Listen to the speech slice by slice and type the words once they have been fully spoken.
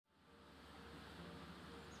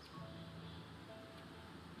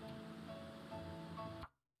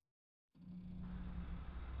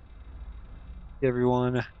Hey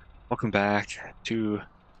everyone, welcome back to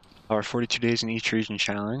our 42 days in each region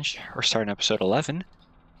challenge. We're starting episode 11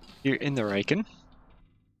 here in the Riken.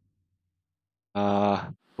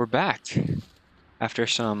 We're back after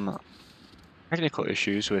some technical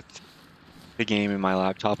issues with the game and my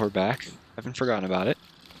laptop. We're back. Haven't forgotten about it.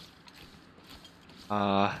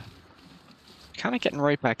 Kind of getting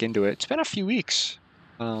right back into it. It's been a few weeks.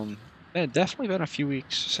 Definitely been a few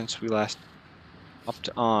weeks since we last hopped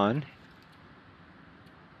on.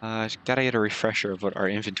 Gotta get a refresher of what our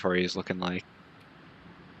inventory is looking like.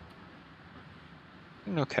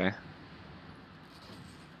 Okay.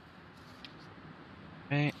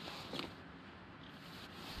 Right.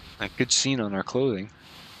 A good scene on our clothing.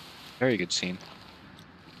 Very good scene.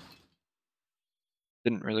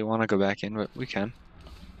 Didn't really want to go back in, but we can.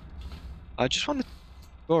 I just want to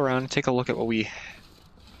go around and take a look at what we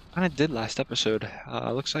kind of did last episode.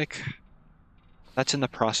 Looks like that's in the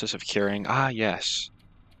process of curing. Ah, yes.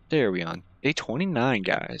 There we on. Day 29,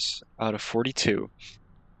 guys, out of 42.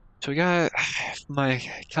 So we got, if my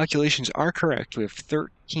calculations are correct, we have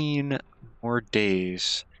 13 more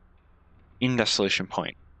days in Desolation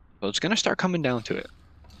Point. So it's going to start coming down to it.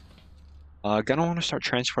 Gonna want to start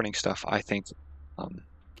transporting stuff, I think.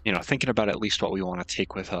 Thinking about at least what we want to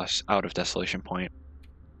take with us out of Desolation Point.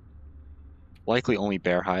 Likely only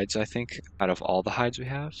bear hides, I think, out of all the hides we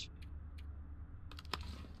have.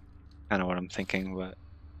 Kind of what I'm thinking, but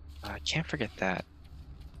I can't forget that.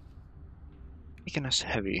 Making us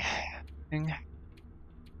heavy.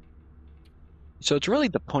 So it's really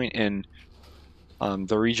the point in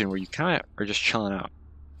the region where you kind of are just chilling out,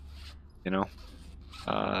 you know?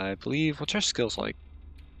 I believe, what's our skills like?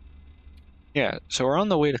 Yeah, so we're on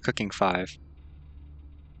the way to cooking 5.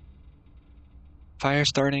 Fire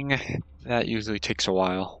starting, that usually takes a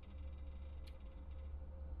while.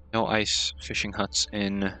 No ice fishing huts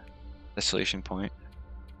in Desolation Point.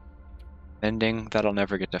 Ending, that'll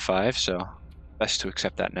never get to 5, so best to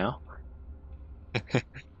accept that now.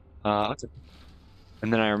 And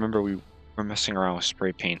then I remember we were messing around with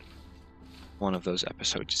spray paint one of those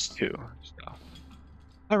episodes too. So.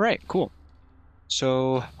 All right, cool.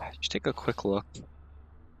 So just take a quick look.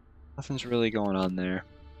 Nothing's really going on there.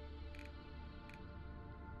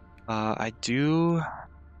 I did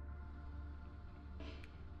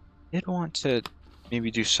want to maybe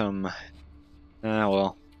do some,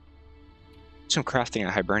 some crafting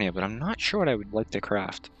at Hibernia, but I'm not sure what I would like to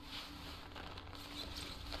craft.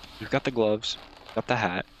 We've got the gloves, got the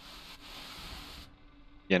hat.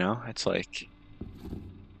 You know, it's like,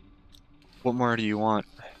 what more do you want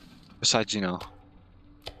besides,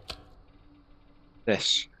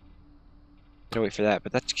 this? Gotta wait for that,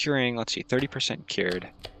 but that's curing, let's see, 30% cured.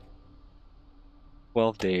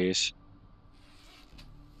 12 days.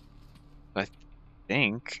 I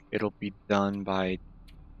think it'll be done by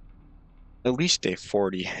at least day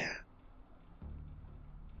 40.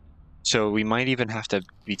 So we might even have to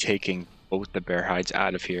be taking both the bear hides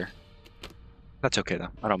out of here. That's okay though,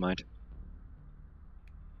 I don't mind.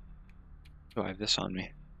 Oh, I have this on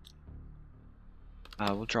me.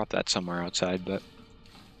 We'll drop that somewhere outside, but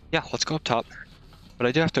yeah, let's go up top. But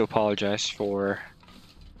I do have to apologize for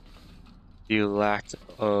the lack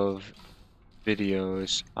of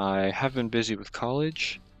videos. I have been busy with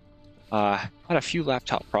college. Had a few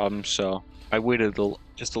laptop problems, so I waited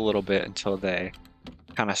just a little bit until they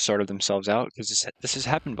kind of sorted themselves out, because this has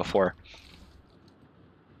happened before.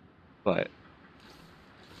 But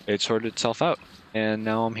it sorted itself out, and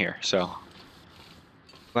now I'm here, so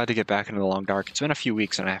glad to get back into the long dark. It's been a few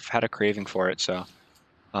weeks, and I've had a craving for it, so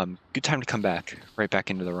good time to come back, right back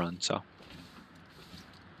into the run, so.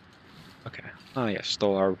 Okay. Oh yes,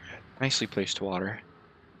 still our nicely placed water.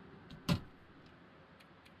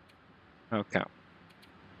 Okay.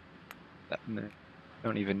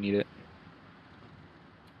 Don't even need it.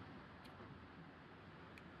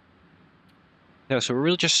 No, so we're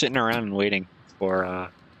really just sitting around and waiting for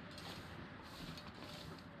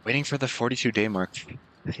the 42-day mark.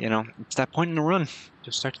 You know, it's that point in the run.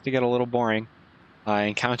 Just starts to get a little boring. I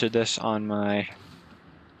encountered this on my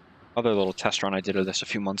other little test run I did of this a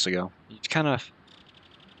few months ago. You're kind of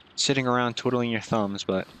sitting around twiddling your thumbs,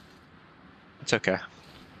 but it's okay.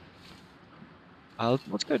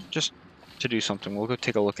 Let's go just to do something. We'll go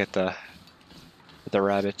take a look at the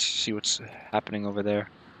rabbits, see what's happening over there.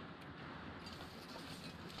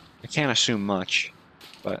 I can't assume much,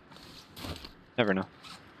 but never know.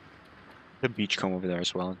 The beachcomb over there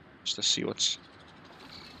as well, just to see what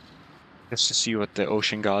the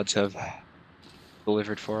ocean gods have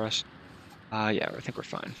delivered for us. Yeah, I think we're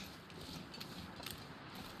fine.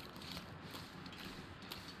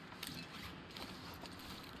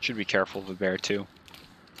 should be careful of a bear too.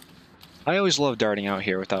 I always love darting out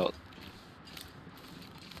here without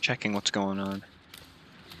checking what's going on.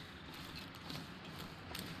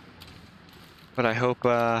 But I hope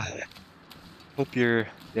your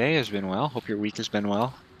day has been well. Hope your week has been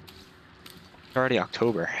well. It's already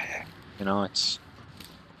October. You know,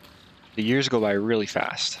 the years go by really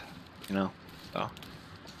fast, you know. So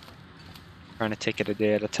trying to take it a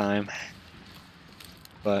day at a time.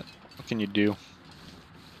 But what can you do?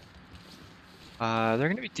 There are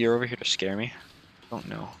gonna be deer over here to scare me. Don't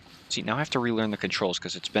know. See, now I have to relearn the controls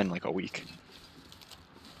because it's been like a week.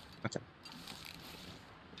 Okay.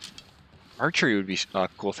 Archery would be a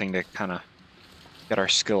cool thing to kind of get our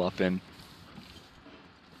skill up in.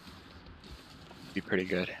 Be pretty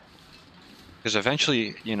good. Because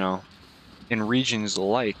eventually, you know, in regions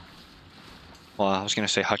like, well, I was gonna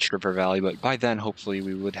say Hutch River Valley, but by then, hopefully,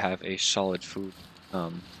 we would have a solid food,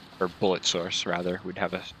 or bullet source rather. We'd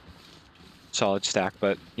have a solid stack.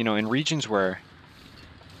 But you know, in regions where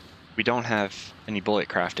we don't have any bullet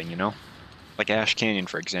crafting, you know, like Ash Canyon,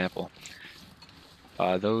 for example,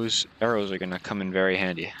 those arrows are gonna come in very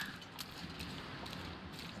handy.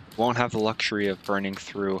 Won't have the luxury of burning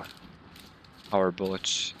through our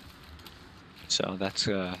bullets, so that's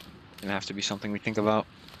gonna have to be something we think about.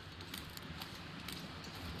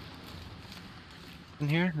 In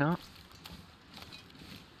here, no.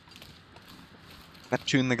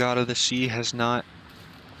 Neptune, the god of the sea, has not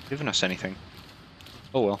given us anything.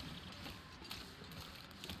 Oh well.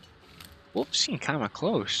 Wolves seem kind of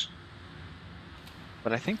close,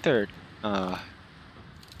 but I think they're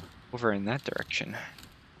over in that direction.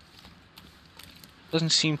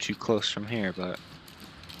 Doesn't seem too close from here, but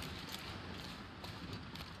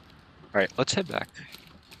alright, let's head back.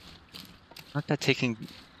 Not that taking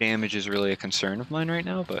damage is really a concern of mine right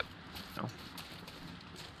now, but you know,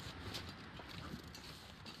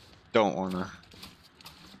 don't wanna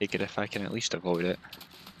take it if I can at least avoid it.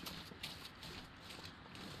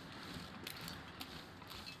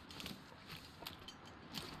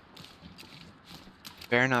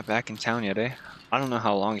 Bear not back in town yet, eh? I don't know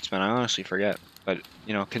how long it's been, I honestly forget. But,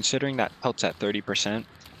 you know, considering that pelt's at 30%,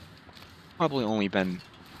 probably only been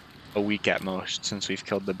a week at most since we've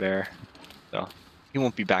killed the bear. So, he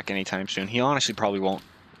won't be back anytime soon. He honestly probably won't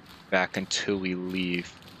be back until we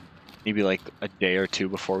leave. Maybe like a day or two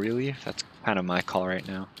before we leave. That's kind of my call right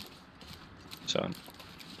now. So,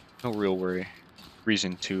 no real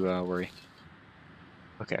reason to worry.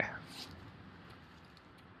 Okay.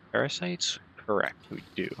 Parasites? Correct, we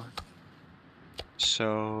do.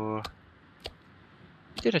 So,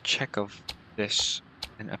 we did a check of this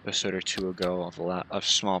an episode or two ago of a lot of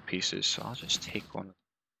small pieces, so I'll just take one.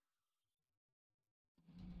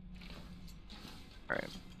 Alright.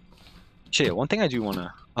 So yeah, one thing I do want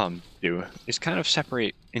to do is kind of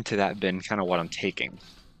separate into that bin kind of what I'm taking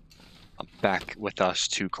back with us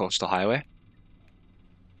to Coastal Highway.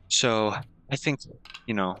 So I think,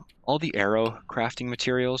 you know, all the arrow crafting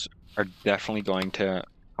materials are definitely going to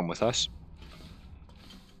come with us.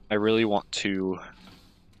 I really want to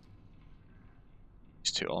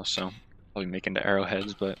these two also probably make into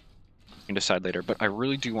arrowheads, but we can decide later. But I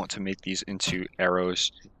really do want to make these into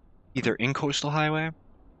arrows either in Coastal Highway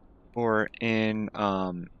or in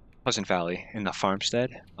Pleasant Valley in the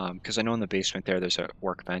farmstead, because I know in the basement there's a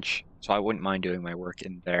workbench, so I wouldn't mind doing my work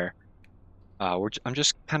in there. I'm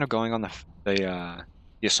just kind of going on the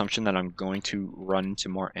assumption that I'm going to run into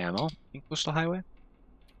more ammo in Coastal Highway,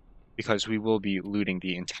 because we will be looting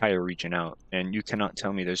the entire region out, and you cannot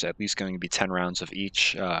tell me there's at least going to be 10 rounds of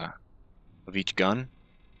each gun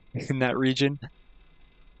in that region.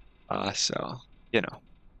 So you know,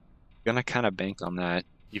 gonna kind of bank on that,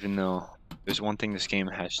 even though there's one thing this game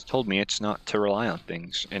has told me, it's not to rely on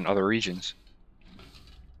things in other regions.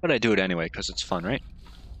 But I do it anyway because it's fun, right?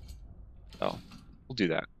 So we'll do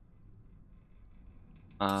that.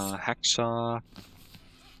 Hacksaw.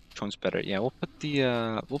 Which one's better? Yeah, we'll put the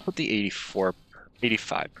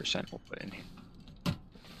 85% we'll put in here.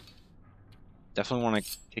 Definitely want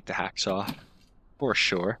to take the hacksaw for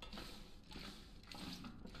sure.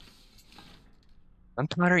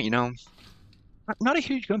 Gunpowder, you know, not a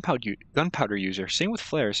huge gunpowder user. Same with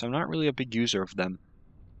flares. I'm not really a big user of them.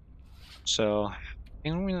 So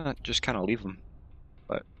I'm gonna just kind of leave them,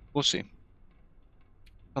 but we'll see.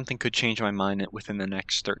 Something could change my mind within the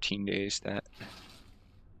next 13 days that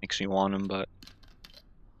makes me want them, but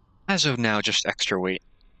as of now, just extra weight.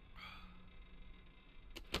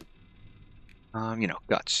 You know,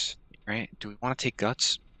 guts, right? Do we want to take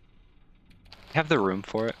guts? Have the room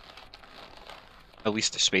for it. At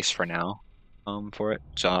least the space for now, for it.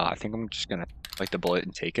 So I think I'm just gonna bite the bullet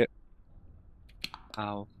and take it.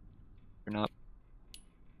 How? They're not.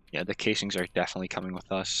 Yeah, the casings are definitely coming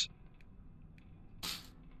with us.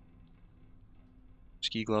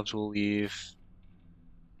 Ski gloves will leave.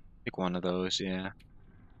 Pick one of those, yeah.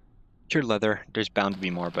 Cured leather, there's bound to be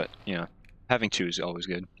more, but, you know, having two is always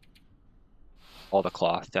good. All the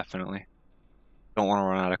cloth, definitely. Don't want to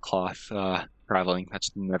run out of cloth traveling. That's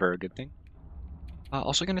never a good thing.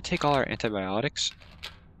 Also going to take all our antibiotics,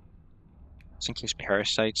 just in case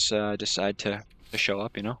parasites decide to show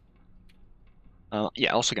up, you know?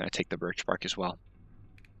 Yeah, also going to take the birch bark as well.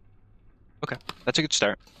 Okay, that's a good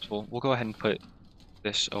start. So we'll go ahead and put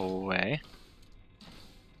this away.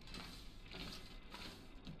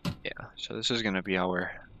 Yeah, so this is going to be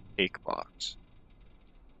our cake box.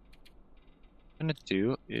 What I'm going to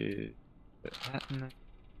do is put that in there,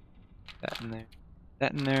 that in there,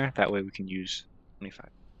 that in there. That way we can use 25.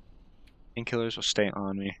 Painkillers will stay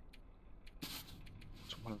on me.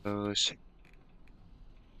 So one of those.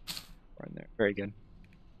 Right in there. Very good.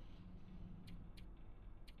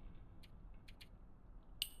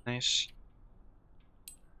 Nice.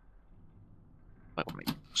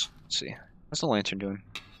 Let's see. How's the lantern doing?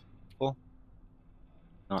 Full?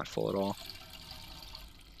 Not full at all.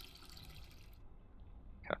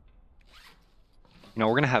 Okay. You know,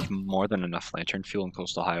 we're gonna have more than enough lantern fuel in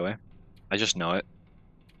Coastal Highway. I just know it.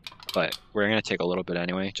 But we're gonna take a little bit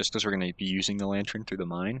anyway, just because we're gonna be using the lantern through the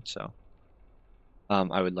mine, so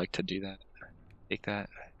I would like to do that. Take that.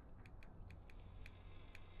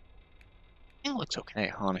 It looks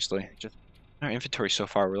okay, honestly. Just our inventory so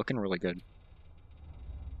far, we're looking really good.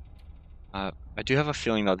 I do have a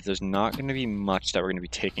feeling though that there's not going to be much that we're going to be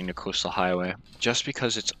taking to Coastal Highway, just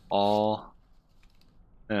because it's all.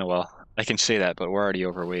 Well, I can say that, but we're already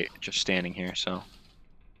overweight just standing here, so.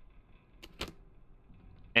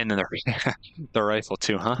 And then the the rifle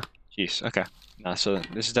too, huh? Jeez. Okay. Nah, so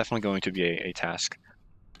this is definitely going to be a task.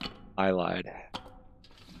 I lied.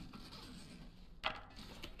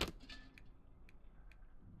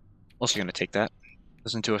 Also going to take that.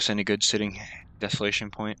 Doesn't do us any good sitting Desolation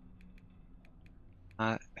Point.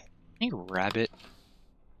 Any rabbit?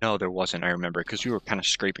 No, there wasn't, I remember, because we were kind of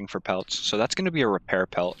scraping for pelts. So that's going to be a repair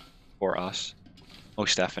pelt for us.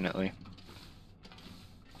 Most definitely.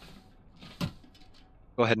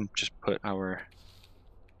 Go ahead and just put our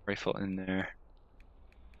rifle in there.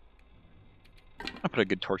 I'll put a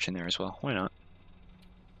good torch in there as well. Why not?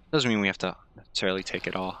 Doesn't mean we have to necessarily take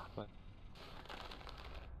it all, but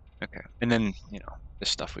okay. And then, you know, this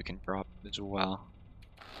stuff we can drop as well.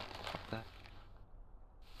 Drop that.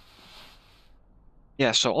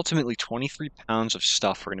 Yeah, so ultimately 23 pounds of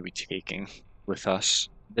stuff we're going to be taking with us.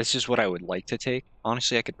 This is what I would like to take.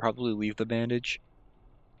 Honestly, I could probably leave the bandage,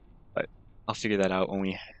 but I'll figure that out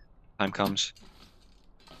when time comes.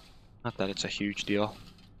 Not that it's a huge deal.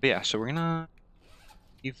 But yeah, so we're gonna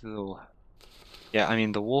leave the... Yeah, I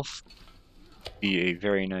mean, the wolf would be a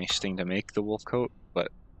very nice thing to make, the wolf coat,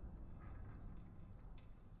 but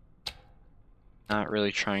not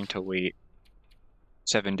really trying to wait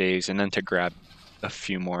 7 days and then to grab a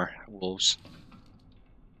few more wolves.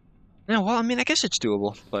 Yeah, well, I mean, I guess it's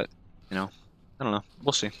doable, but, you know, I don't know.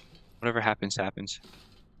 We'll see. Whatever happens, happens.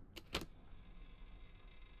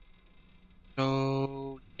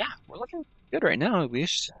 So, yeah, we're looking good right now, at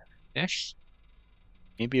least. Ish.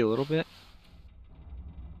 Maybe a little bit.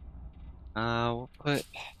 We'll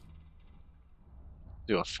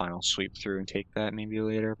do a final sweep through and take that maybe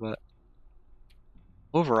later, but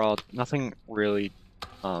overall, nothing really,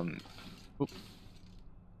 um, oop,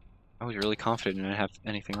 I was really confident I didn't have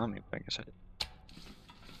anything on me, but I guess I did.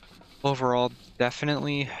 Overall,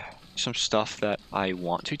 definitely some stuff that I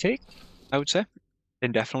want to take, I would say,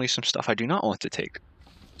 and definitely some stuff I do not want to take.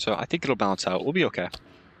 So I think it'll balance out. We'll be okay.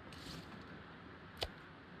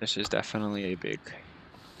 This is definitely a big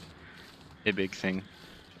thing.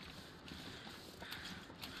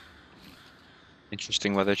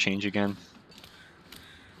 Interesting weather change again.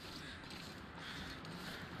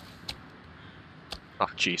 Oh,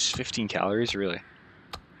 geez, 15 calories, really?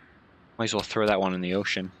 Might as well throw that one in the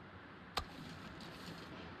ocean.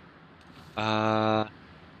 All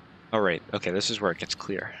right. Okay, this is where it gets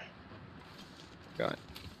clear. Got it.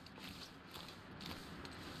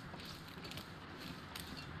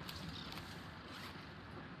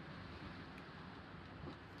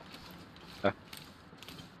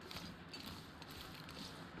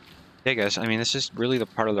 Yeah, guys, I mean, this is really the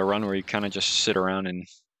part of the run where you kind of just sit around and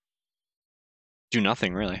do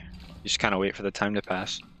nothing, really. You just kind of wait for the time to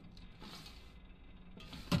pass.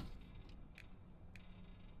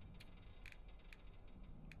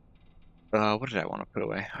 What did I want to put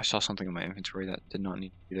away? I saw something in my inventory that did not need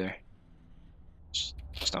to be there.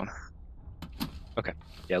 Stone. Okay.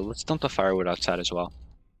 Yeah, let's dump the firewood outside as well.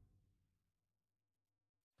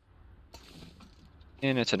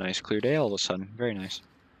 And it's a nice clear day all of a sudden. Very nice.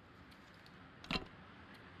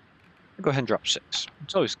 Go ahead and drop 6.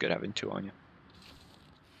 It's always good having 2 on you.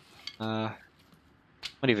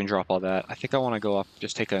 Might even drop all that. I think I want to go up,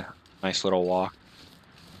 just take a nice little walk.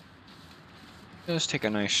 Just take a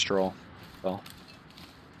nice stroll. Well,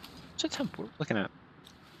 what's the temp we're looking at?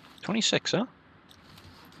 26, huh?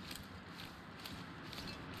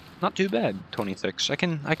 Not too bad, 26. I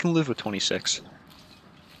can live with 26.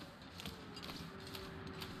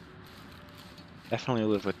 Definitely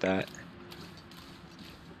live with that.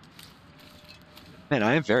 Man,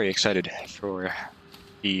 I am very excited for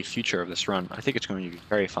the future of this run. I think it's going to be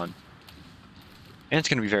very fun. And it's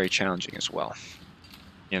going to be very challenging as well.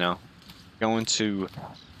 You know, going to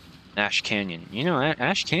Ash Canyon. You know,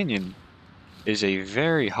 Ash Canyon is a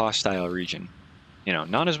very hostile region. You know,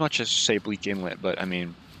 not as much as, say, Bleak Inlet, but I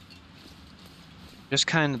mean, just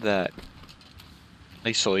kind of that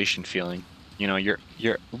isolation feeling. You know, you're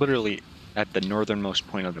literally at the northernmost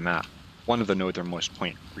point of the map. One of the northernmost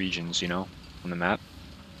point regions, you know, on the map.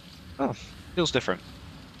 Oh, feels different.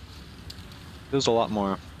 Feels a lot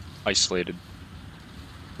more isolated.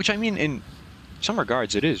 Which I mean, in some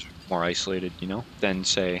regards, it is more isolated, you know, than,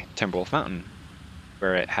 say, Timberwolf Mountain,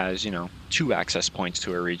 where it has, you know, 2 access points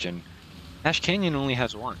to a region. Ash Canyon only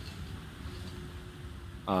has 1.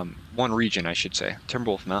 1 region, I should say.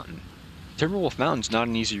 Timberwolf Mountain. Timberwolf Mountain's not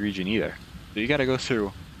an easy region either. So you gotta go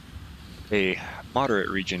through a moderate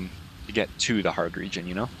region to get to the hard region,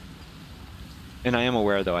 you know? And I am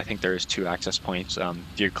aware, though, I think there is 2 access points,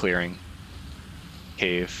 Deer Clearing,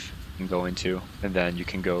 Cave, you can go into, and then you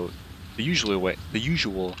can go the usual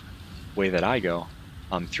way that I go,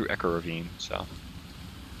 through Echo Ravine, so.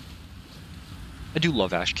 I do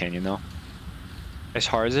love Ash Canyon, though. As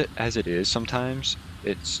hard as it is sometimes,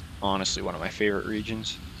 it's honestly one of my favorite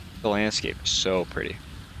regions. The landscape is so pretty.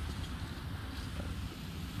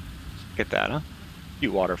 Look at that, huh?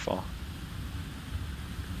 Cute waterfall.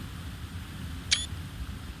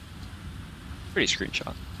 Pretty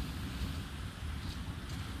screenshot.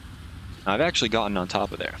 I've actually gotten on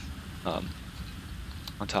top of there. On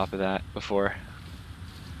top of that before.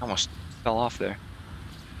 Almost fell off there.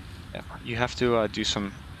 Yeah, you have to do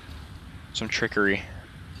some trickery,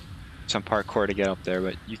 some parkour to get up there,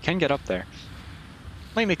 but you can get up there.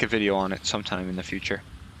 Might make a video on it sometime in the future.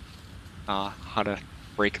 How to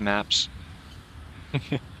break maps.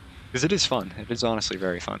 Because it is fun. It is honestly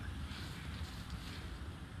very fun.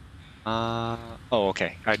 Oh,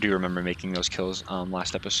 okay. I do remember making those kills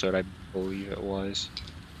last episode, I believe it was.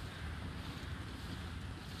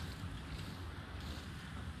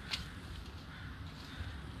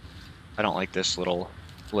 I don't like this little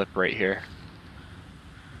lip right here.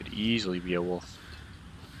 Could easily be a wolf.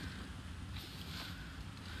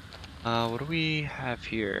 What do we have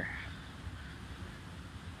here?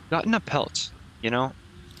 Gotten a pelt, you know?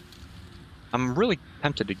 I'm really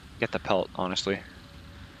tempted to get the pelt, honestly.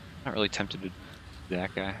 Not really tempted to do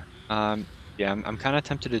that guy. Yeah, I'm kind of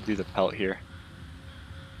tempted to do the pelt here.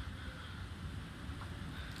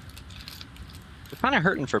 We're kind of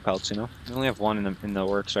hurting for pelts, you know? We only have 1 in the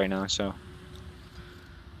works right now, so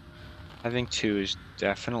having 2 is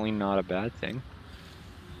definitely not a bad thing.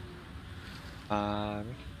 Have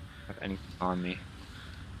anything on me?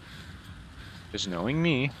 Because knowing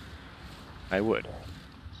me, I would.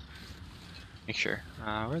 Make sure.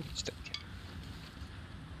 Where's the stick?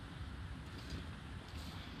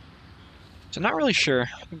 So not really sure.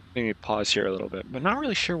 Maybe pause here a little bit, but not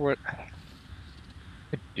really sure what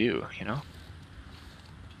to do, you know?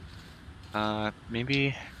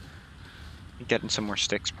 Maybe getting some more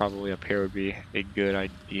sticks probably up here would be a good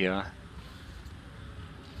idea.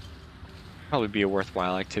 Probably be a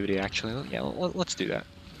worthwhile activity, actually. Yeah, let's do that.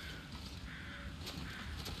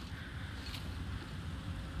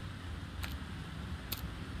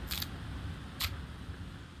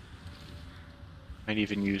 Might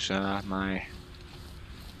even use my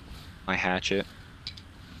hatchet.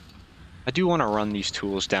 I do want to run these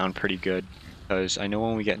tools down pretty good, because I know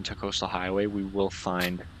when we get into Coastal Highway, we will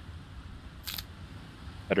find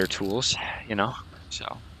better tools, you know?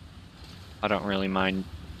 So I don't really mind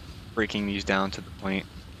breaking these down to the point.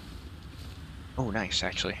 Oh, nice,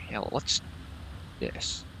 actually. Yeah, let's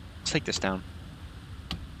take this down.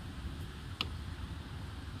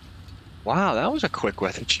 Wow, that was a quick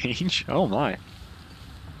weather change. Oh my.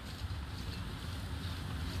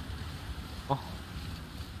 Oh.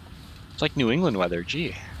 It's like New England weather,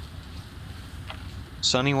 gee.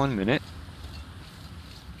 Sunny 1 minute,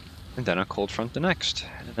 and then a cold front the next,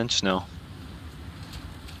 and then snow.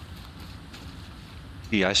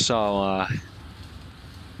 Yeah, I saw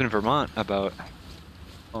in Vermont about,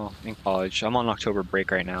 oh, in college. I'm on October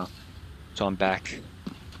break right now, so I'm back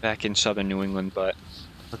in southern New England, but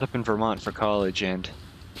I was up in Vermont for college and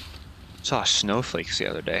saw snowflakes the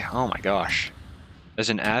other day. Oh my gosh. As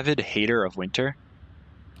an avid hater of winter,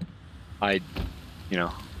 I,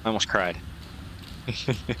 I almost cried.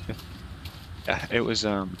 Yeah, it was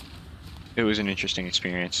an interesting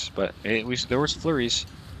experience, but there was flurries.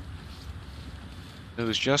 It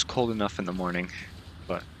was just cold enough in the morning,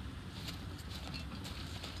 but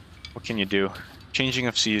what can you do? Changing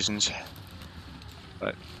of seasons,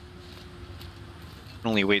 but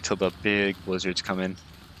only wait till the big blizzards come in,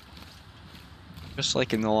 just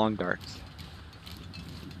like in the long dark.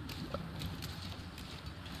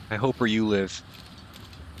 I hope where you live,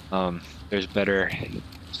 there's better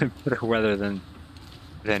better weather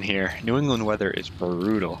than here. New England weather is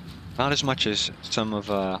brutal. Not as much as some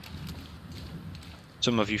of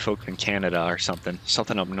you folks in Canada or something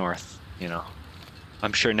up north, you know.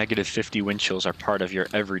 I'm sure -50 wind chills are part of your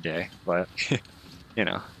everyday, but you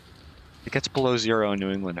know, it gets below zero in New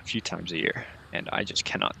England a few times a year, and I just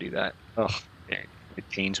cannot do that. Oh, it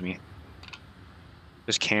pains me.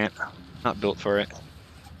 Just can't. Not built for it.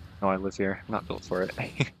 No, I live here. Not built for it.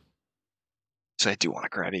 So I do want to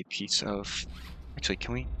grab a piece of. Actually,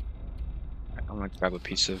 can we? I'm gonna grab a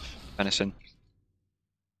piece of venison.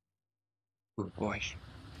 Oh boy.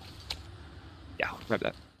 Yeah, I'll grab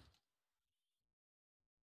that.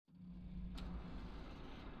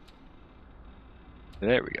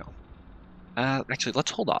 There we go. Actually,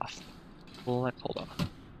 let's hold off. Well, let's hold off.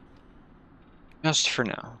 Just for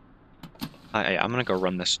now. I'm gonna go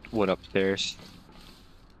run this wood upstairs.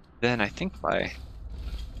 Then I think by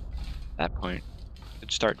that point,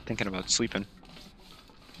 I'd start thinking about sleeping.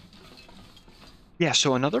 Yeah,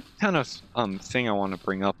 so another kind of thing I want to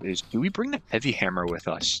bring up is, do we bring the heavy hammer with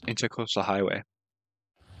us into Coastal Highway?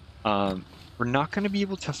 We're not going to be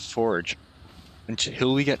able to forge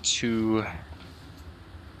until we get to,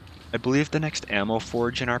 I believe the next ammo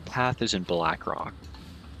forge in our path is in Blackrock.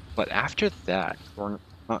 But after that, we're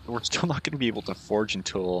still not going to be able to forge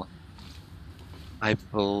until, I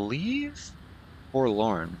believe,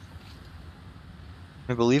 Forlorn.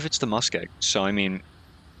 I believe it's the muskeg. So, I mean,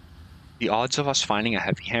 the odds of us finding a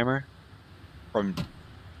heavy hammer from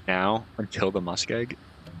now until the muskeg,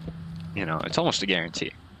 it's almost a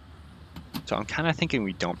guarantee. So I'm kind of thinking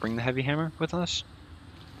we don't bring the heavy hammer with us.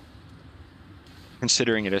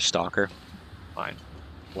 Considering it is Stalker, fine.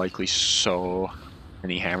 Likely so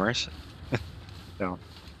many hammers. So,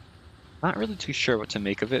 not really too sure what to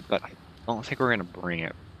make of it, but I don't think we're going to bring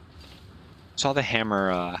it. Saw the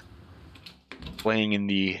hammer laying in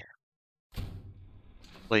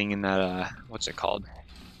that, what's it called?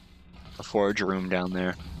 The forge room down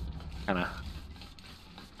there. Kind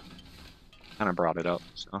of brought it up,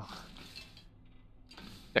 so.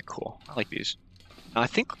 Yeah, cool. I like these. I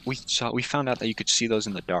think we found out that you could see those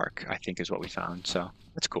in the dark, I think is what we found, so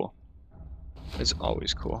that's cool. It's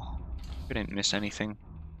always cool. We didn't miss anything.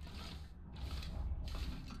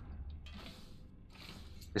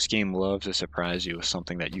 This game loves to surprise you with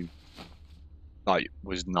something that you thought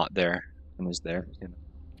was not there and is there.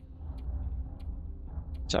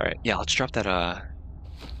 It's alright. Yeah, let's drop that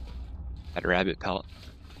rabbit pelt.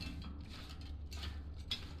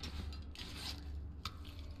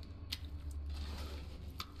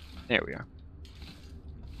 There we are.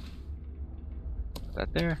 Put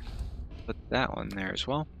that there. Put that one there as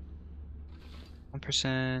well.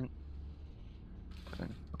 1%.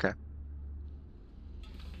 Okay.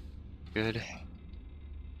 Good.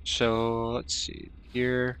 So let's see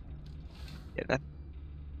here. Yeah,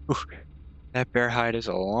 that bear hide is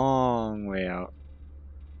a long way out.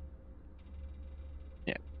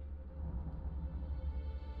 Yeah,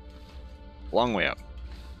 long way out.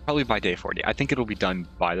 Probably by day 40. I think it'll be done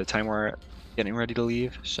by the time we're getting ready to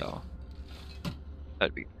leave. So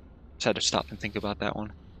that'd be. Just had to stop and think about that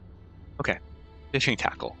one. Okay, fishing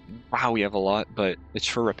tackle. Wow, we have a lot, but it's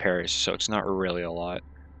for repairs, so it's not really a lot.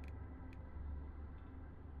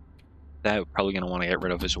 That we're probably gonna want to get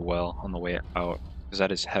rid of as well on the way out, because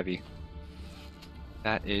that is heavy.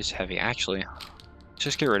 That is heavy. Actually,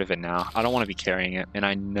 just get rid of it now. I don't want to be carrying it, and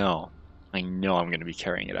I know I'm going to be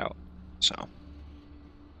carrying it out. So,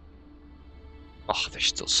 oh, there's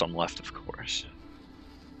still some left, of course.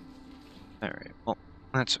 All right. Well,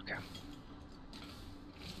 that's okay.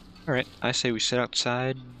 All right. I say we sit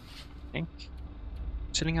outside. I think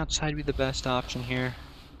sitting outside would be the best option here.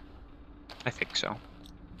 I think so.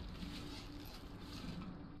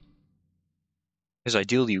 Because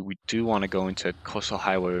ideally, we do want to go into Coastal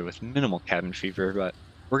Highway with minimal cabin fever, but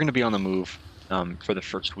we're going to be on the move for the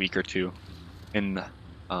first week or two in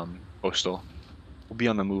coastal. We'll be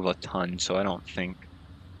on the move a ton, so I don't think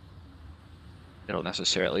it'll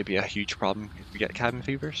necessarily be a huge problem if we get cabin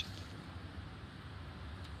fevers.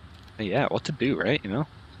 But yeah, what to do, right?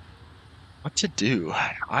 What to do?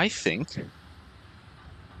 I think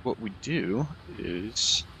what we do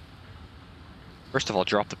is, first of all,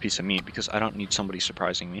 drop the piece of meat because I don't need somebody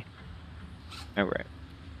surprising me. All right.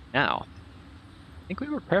 Now, I think we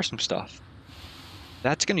repair some stuff.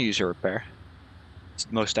 That's going to use a repair.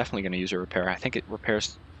 It's most definitely going to use a repair. I think it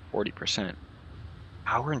repairs 40%.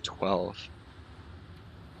 Hour and 12.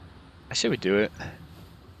 I say we do it.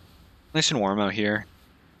 Nice and warm out here.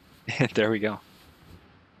 There we go.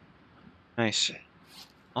 Nice.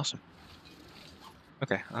 Awesome.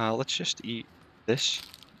 Okay, let's just eat this.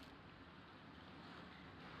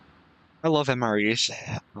 I love MREs.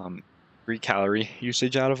 3 calorie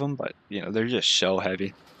usage out of them, but they're just so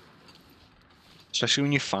heavy. Especially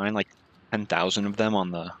when you find like 10,000 of them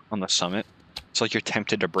on the summit. It's like you're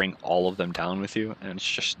tempted to bring all of them down with you, and it's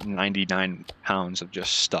just 99 pounds of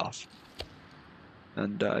just stuff.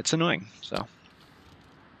 And it's annoying, so.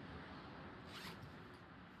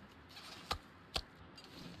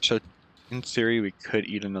 So in theory we could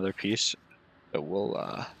eat another piece, but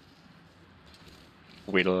we'll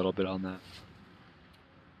wait a little bit on that.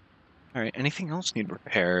 Alright, anything else need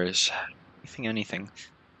repairs? Anything.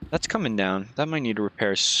 That's coming down. That might need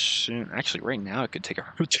repairs soon. Actually, right now it could take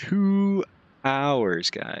 2 hours,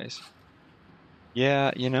 guys.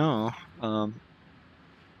 Yeah,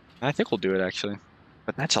 I think we'll do it actually.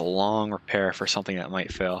 But that's a long repair for something that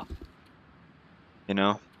might fail.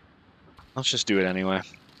 Let's just do it anyway.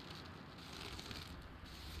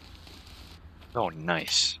 Oh,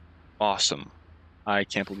 nice. Awesome. I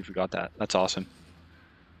can't believe we got that. That's awesome.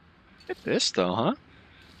 Look at this though, huh?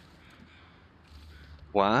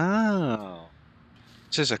 Wow.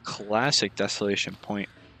 This is a classic Desolation Point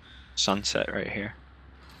sunset right here.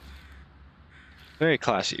 Very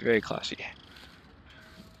classy, very classy.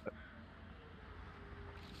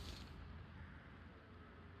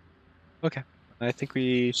 Okay, I think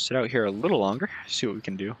we sit out here a little longer, see what we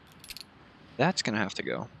can do. That's gonna have to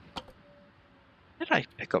go. How did I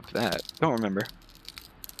pick up that? Don't remember.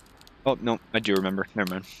 Oh, no, I do remember.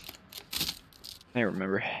 Never mind. I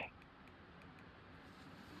remember.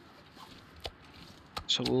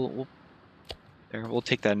 So we'll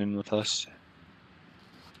take that in with us.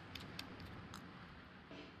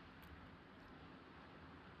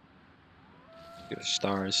 Look at the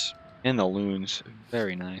stars and the loons.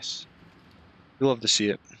 Very nice. We love to see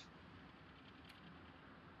it.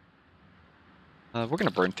 We're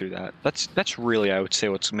gonna burn through that. That's really, I would say,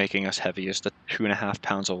 what's making us heavy is the 2.5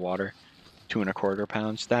 pounds of water, 2.25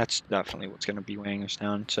 pounds. That's definitely what's gonna be weighing us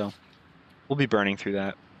down. So we'll be burning through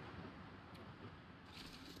that.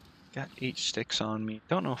 Got 8 sticks on me.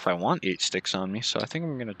 Don't know if I want 8 sticks on me, so I think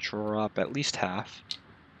I'm gonna drop at least half.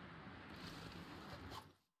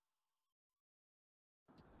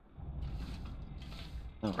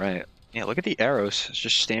 All right. Yeah, look at the arrows. It's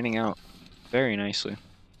just standing out very nicely.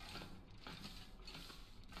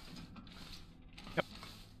 Yep.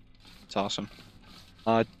 It's awesome.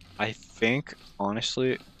 I think,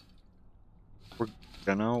 honestly, we're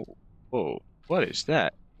gonna... Whoa, what is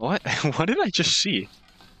that? What? What did I just see?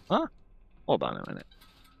 Huh? Hold on a minute.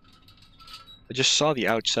 I just saw the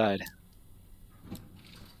outside.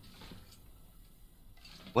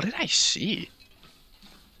 What did I see?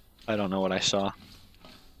 I don't know what I saw.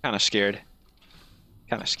 Kind of scared.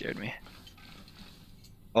 Kind of scared me.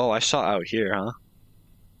 Oh, I saw out here, huh?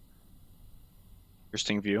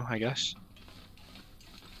 Interesting view, I guess.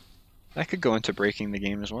 That could go into breaking the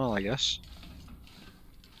game as well, I guess.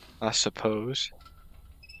 I suppose.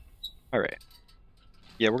 Alright.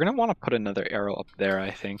 Yeah, we're gonna want to put another arrow up there, I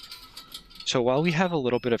think. So while we have a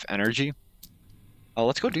little bit of energy,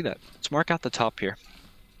 let's go do that. Let's mark out the top here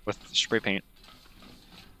with spray paint.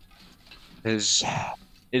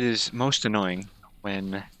 It is most annoying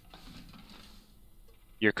when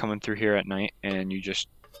you're coming through here at night and you just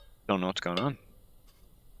don't know what's going on.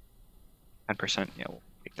 10%, yeah, we'll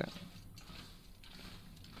take that.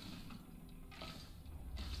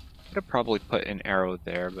 Could have probably put an arrow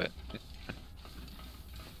there, but...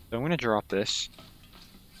 So I'm gonna drop this.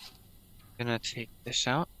 Gonna take this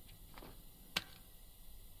out.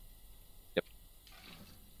 Yep.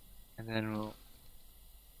 And then we'll...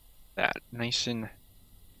 That, nice and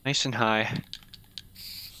high.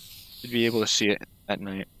 Should be able to see it at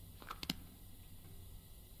night.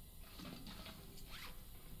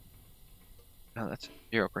 No, that's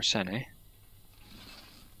 0%, eh?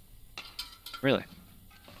 Really?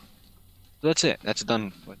 That's it. That's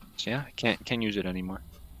done. Yeah, can't use it anymore.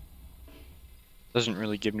 Doesn't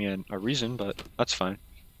really give me a reason, but that's fine.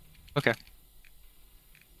 Okay.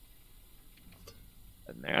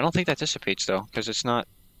 I don't think that dissipates though, because it's not,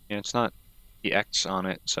 it's not the X on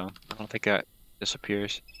it, so I don't think that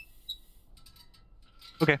disappears.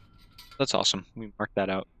 Okay, that's awesome. We mark that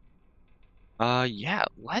out. Yeah,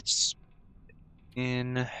 let's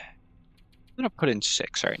I'm gonna put in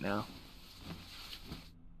 6 right now.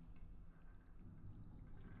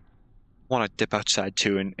 Want to dip outside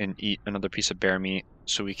too and eat another piece of bear meat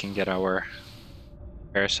so we can get our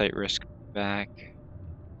parasite risk back.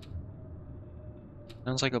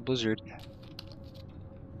 Sounds like a blizzard.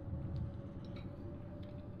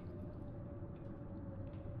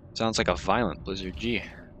 Sounds like a violent blizzard. Gee.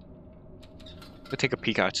 Go take a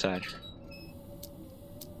peek outside.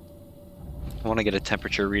 I want to get a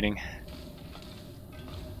temperature reading.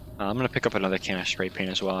 I'm going to pick up another can of spray paint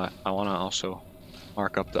as well. I want to also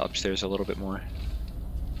mark up the upstairs a little bit more.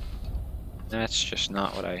 That's just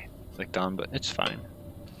not what I clicked on, but it's fine.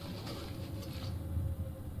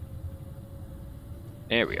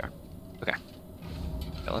 There we are. Okay.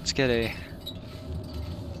 Yeah, let's get a...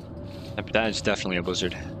 That is definitely a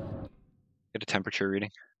blizzard. Get a temperature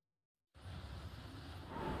reading.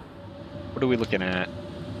 What are we looking at?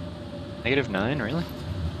 -9, really?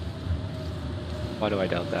 Why do I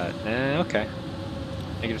doubt that? Okay.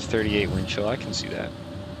 -38 wind chill, I can see that.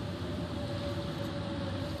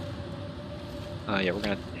 Yeah, we're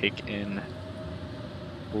gonna take in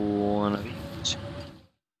one of these.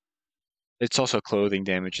 It's also clothing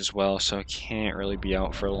damage as well, so it can't really be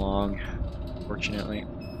out for long, fortunately.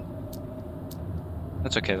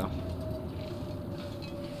 That's okay though.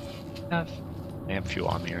 I have fuel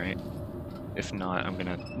on me, right? If not, I'm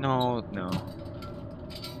gonna... No.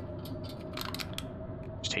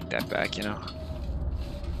 Just take that back, you know?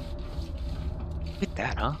 Look at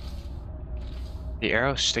that, huh? The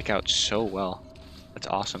arrows stick out so well. That's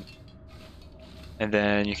awesome. And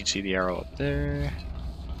then you can see the arrow up there.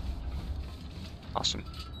 Awesome.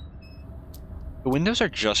 The windows are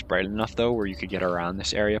just bright enough, though, where you could get around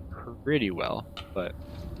this area pretty well. But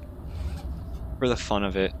for the fun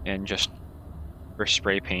of it and just for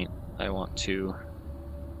spray paint, I want to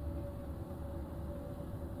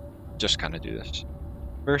just kind of do this.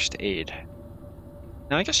 First aid.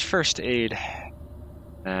 Now, I guess first aid...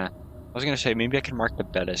 Nah. I was going to say, maybe I can mark the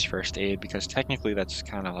bed as first aid, because technically that's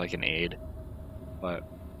kind of like an aid. But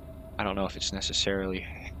I don't know if it's necessarily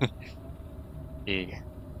a,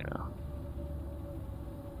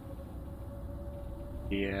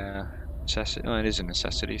 yeah, necessity. Oh, it is a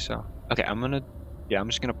necessity, so. Okay, I'm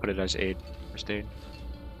just gonna put it as aid, first aid.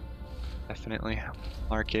 Definitely.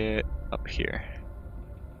 Mark it up here.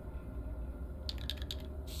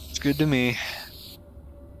 It's good to me.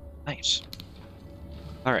 Nice.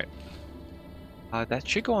 Alright. That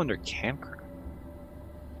should go under campground.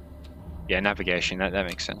 Yeah, navigation, that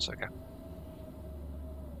makes sense, okay.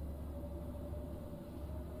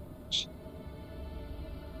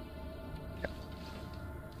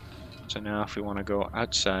 So now if we want to go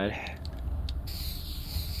outside,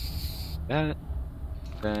 then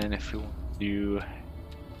if we want to do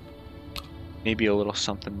maybe a little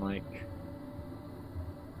something like,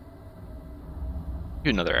 do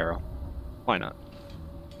another arrow. Why not?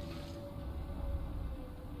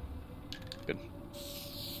 Good.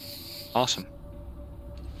 Awesome.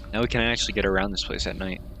 Now we can actually get around this place at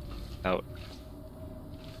night without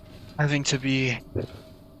having to be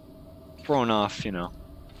thrown off,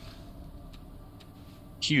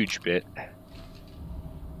 huge bit.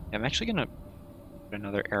 I'm actually gonna put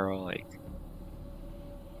another arrow like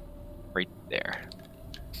right there.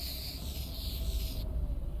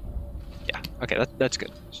 Yeah, okay, that's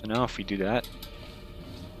good. So now if we do that,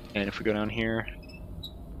 and if we go down here,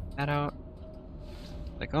 that out,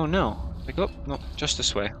 like, oh no, like, oh no, just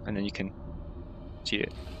this way, and then you can see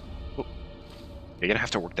it. Oh. You're gonna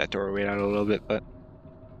have to work that doorway out a little bit, but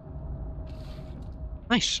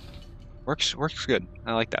nice. Works good.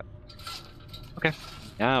 I like that. Okay,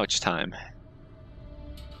 now it's time.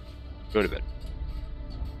 Go to bed.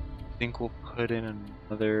 I think we'll put in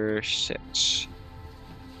another 6.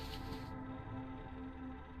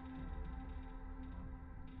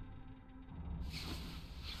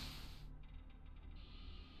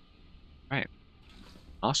 Right.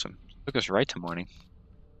 Awesome. Took us right to morning.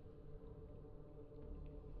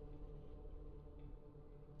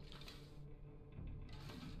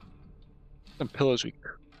 Some pillows we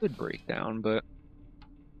could break down, but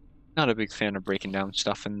not a big fan of breaking down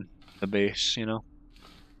stuff in the base,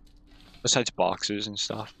 Besides boxes and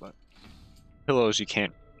stuff, but pillows, you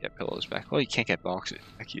can't get pillows back. Well, you can't get boxes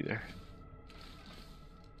back either.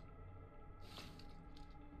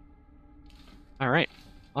 All right.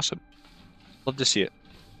 Awesome. Love to see it.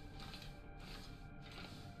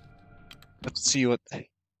 Let's see what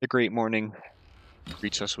the great morning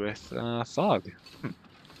greets us with. Fog. Hmm.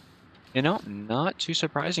 You know, not too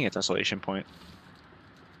surprising at Desolation Point.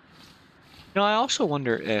 You know, I also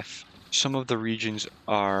wonder if some of the regions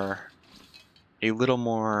are a little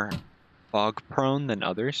more fog prone than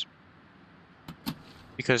others.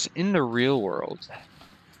 Because in the real world,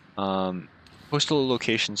 um, coastal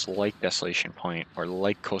locations like Desolation Point or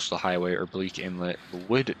like Coastal Highway or Bleak Inlet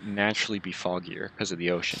would naturally be foggier because of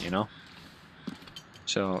the ocean, you know?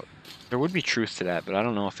 So there would be truth to that, but I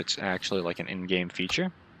don't know if it's actually like an in-game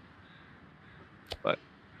feature, but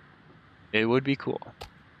it would be cool.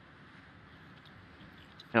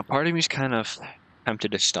 Now, part of me is kind of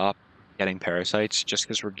tempted to stop getting parasites just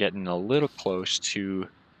because we're getting a little close to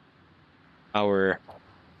our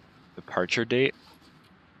departure date.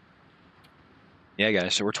 Yeah,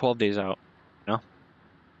 guys, so we're 12 days out, you know?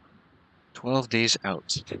 12 days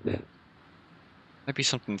out. Might be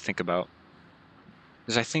something to think about.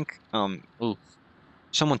 Because I think, ooh,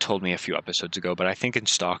 someone told me a few episodes ago, but I think in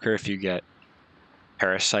Stalker, if you get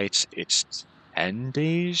parasites, it's 10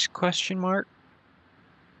 days, question mark?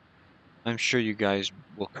 I'm sure you guys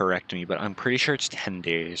will correct me, but I'm pretty sure it's 10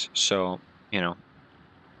 days. So, you know,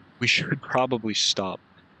 we should probably stop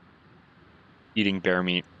eating bear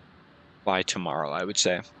meat by tomorrow, I would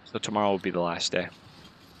say. So tomorrow will be the last day.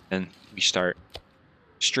 And we start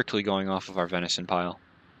strictly going off of our venison pile.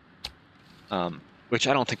 Which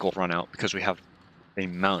I don't think will run out because we have a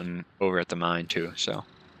mountain over at the mine too. So,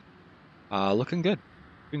 looking good.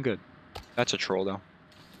 Looking good. That's a troll though.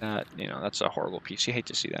 That, you know, that's a horrible piece. You hate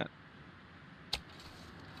to see that.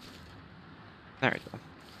 There we go.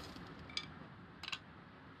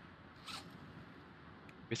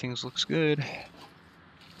 Everything looks good.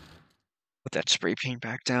 Put that spray paint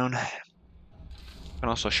back down. And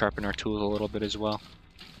also sharpen our tools a little bit as well.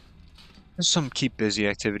 Just some keep busy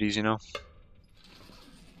activities, you know?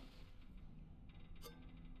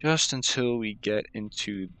 Just until we get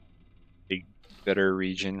into a better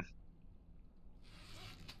region.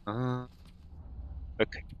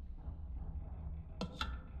 Okay.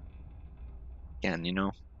 Again, you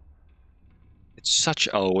know, it's such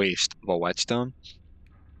a waste of a whetstone.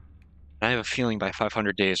 I have a feeling by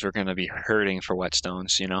 500 days we're going to be hurting for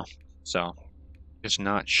whetstones, you know? So, just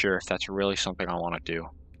not sure if that's really something I want to do.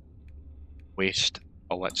 Waste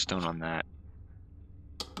a whetstone on that.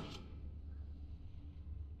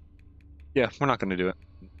 Yeah, we're not going to do it.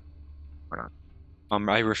 We're not.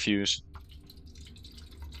 I refuse.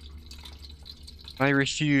 I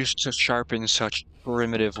refuse to sharpen such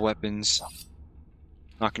primitive weapons.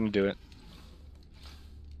 Not going to do it.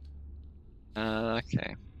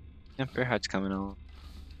 Okay. Yeah, Bearhead's coming along.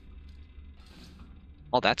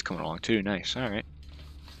 Oh, that's coming along too. Nice. All right.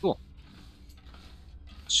 Cool.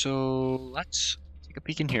 So let's take a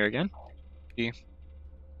peek in here again. See.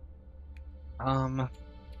 Um.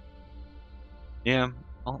 Yeah.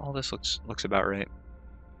 All this looks about right.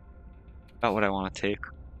 About what I want to take.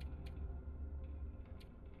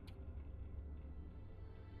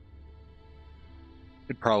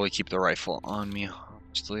 Could probably keep the rifle on me,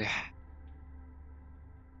 honestly,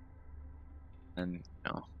 and you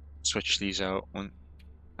know, switch these out when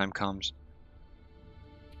time comes.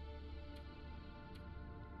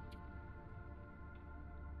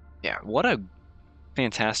 Yeah. What a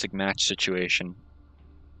fantastic match situation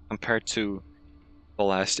compared to the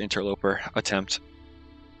last Interloper attempt.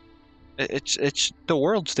 It's the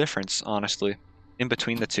world's difference, honestly, in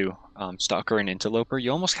between the two, Stalker and Interloper.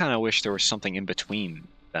 You almost kind of wish there was something in between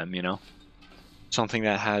them, you know, something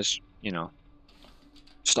that has, you know,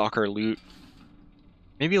 Stalker loot,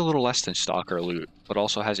 maybe a little less than Stalker loot, but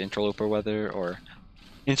also has Interloper weather, or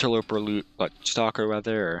Interloper loot but Stalker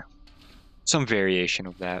weather, or some variation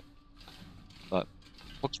of that. But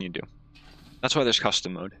what can you do? That's why there's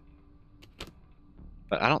custom mode.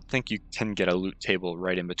 But I don't think you can get a loot table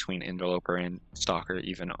right in between Interloper and Stalker,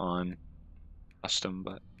 even on custom,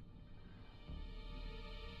 but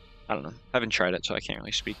I don't know. I haven't tried it, so I can't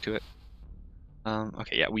really speak to it.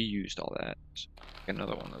 Okay, yeah, we used all that. So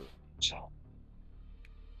another one of those. I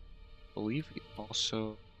believe we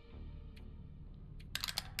also...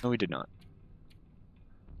 No, we did not.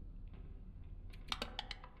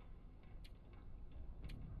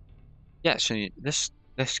 Yeah, so this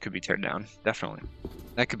could be teared down, definitely.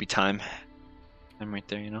 That could be time. I'm right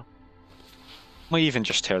there, you know. Might even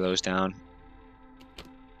just tear those down.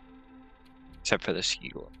 Except for the ski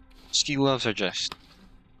gloves. Ski gloves are just...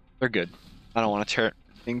 They're good. I don't want to tear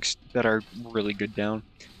things that are really good down.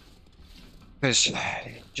 Because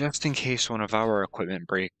just in case one of our equipment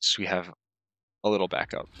breaks, we have a little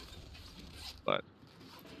backup, but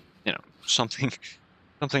you know, something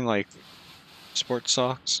something like sports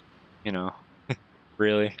socks, you know,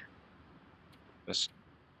 really, just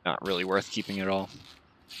not really worth keeping at all.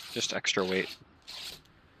 Just extra weight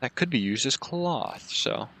that could be used as cloth.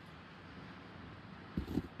 So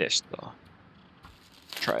this though,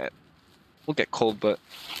 try it. We'll get cold, but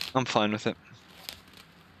I'm fine with it.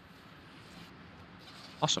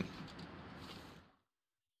 Awesome.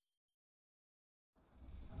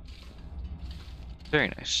 Very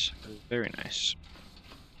nice. Very nice.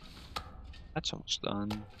 That's almost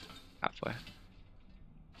done. Halfway.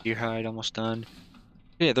 Deer hide almost done.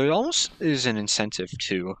 Yeah, there almost is an incentive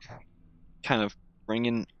to kind of bring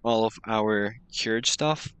in all of our cured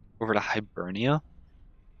stuff over to Hibernia.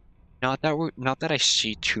 Not that I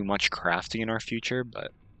see too much crafting in our future,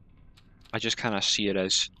 but I just kind of see it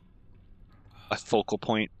as a focal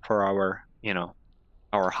point for our,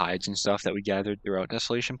 our hides and stuff that we gathered throughout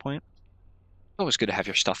Desolation Point. It's always good to have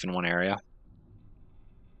your stuff in one area.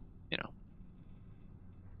 You know,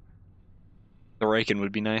 the Riken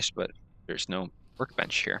would be nice, but there's no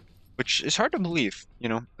workbench here, which is hard to believe.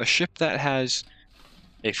 A ship that has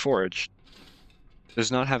a forge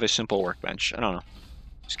does not have a simple workbench. I don't know.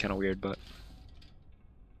 It's kind of weird, but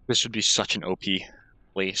this would be such an OP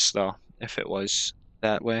place, though, if it was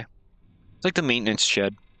that way. It's like the maintenance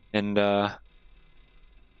shed and what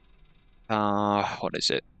is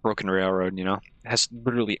it? Broken Railroad, It has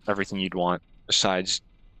literally everything you'd want besides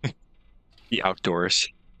the outdoors.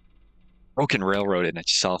 Broken Railroad in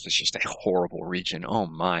itself is just a horrible region. Oh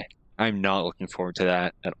my. I'm not looking forward to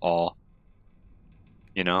that at all.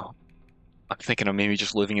 I'm thinking of maybe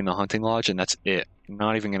just living in the hunting lodge and that's it. I'm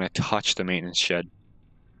not even going to touch the maintenance shed.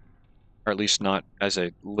 Or at least not as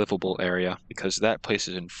a livable area, because that place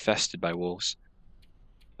is infested by wolves.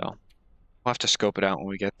 So we'll have to scope it out when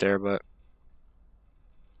we get there, but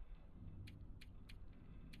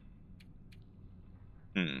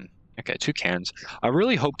okay, 2 cans. I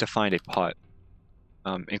really hope to find a pot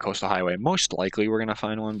in Coastal Highway. Most likely we're gonna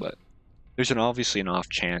find one, but there's obviously an off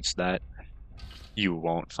chance that you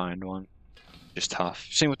won't find one. Just tough.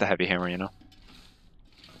 Same with the heavy hammer.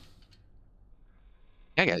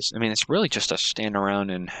 Yeah, guys. I mean, it's really just a stand around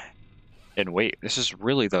and wait. This is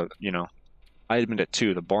really I admit it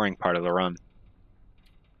too, the boring part of the run.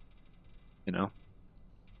 You know,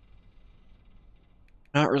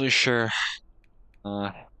 Not really sure.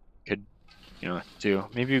 Could do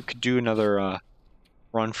maybe we could do another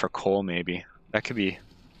run for coal. Maybe that could be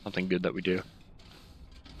something good that we do.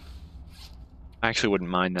 I actually wouldn't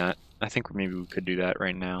mind that. I think maybe we could do that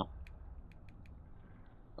right now.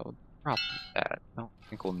 I'll drop that. I don't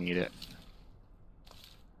think we'll need it.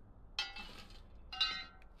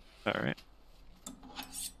 All right.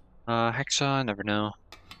 Hacksaw. Never know.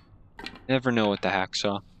 Never know with the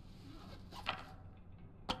hacksaw.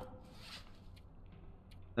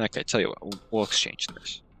 Okay, tell you what, we'll exchange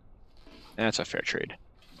this. That's a fair trade.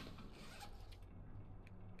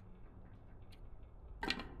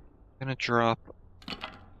 Gonna drop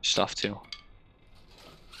stuff too.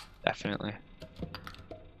 Definitely.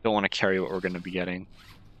 Don't want to carry what we're gonna be getting,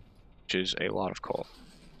 which is a lot of coal.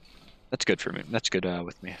 That's good for me. That's good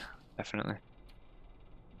with me. Definitely.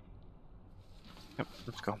 Yep,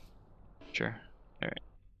 let's go. Sure. All right.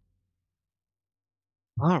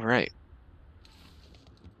 All right.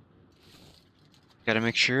 Gotta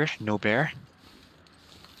make sure no bear.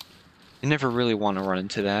 You never really want to run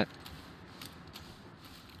into that.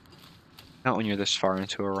 Not when you're this far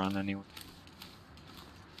into a run, anyway.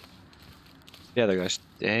 Yeah, there goes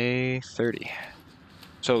day 30.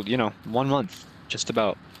 So, 1 month, just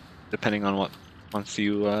about, depending on what month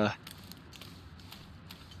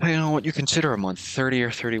what you consider a month, 30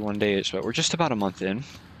 or 31 days, but we're just about a month in.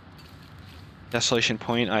 Desolation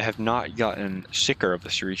Point, I have not gotten sicker of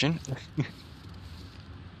this region.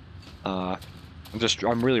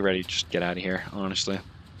 I'm really ready to just get out of here, honestly.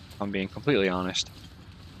 I'm being completely honest.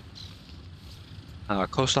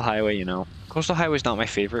 Coastal Highway, Coastal Highway is not my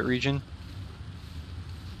favorite region.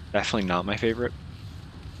 Definitely not my favorite.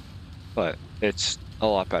 But it's a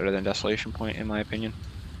lot better than Desolation Point, in my opinion.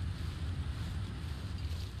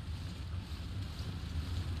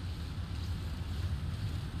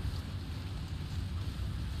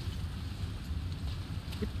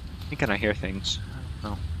 I think I hear things. I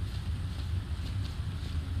don't know.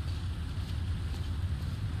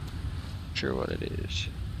 Not sure what it is.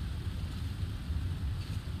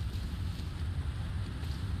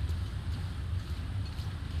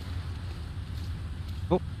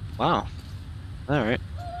 Oh, wow. Alright.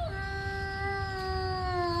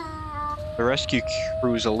 The rescue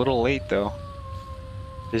crew's a little late, though.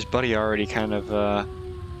 His buddy already kind of,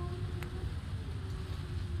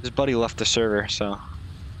 his buddy left the server, so I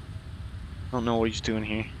don't know what he's doing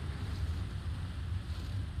here.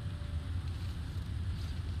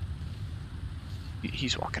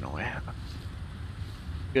 He's walking away.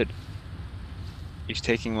 Good. He's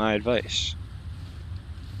taking my advice.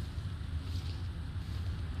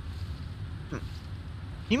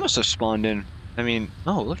 He must have spawned in. I mean,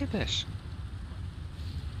 oh, look at this.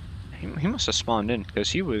 He must have spawned in because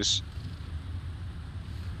he was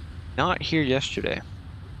not here yesterday.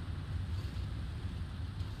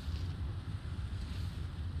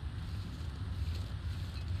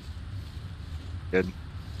 Good.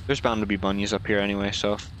 There's bound to be bunnies up here anyway,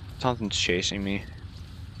 so if something's chasing me,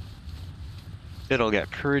 it'll get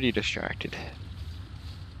pretty distracted.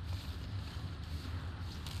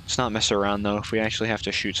 Let's not mess around though. If we actually have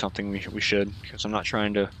to shoot something, we should, because I'm not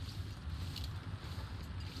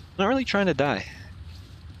really trying to die.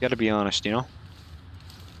 Gotta be honest, you know?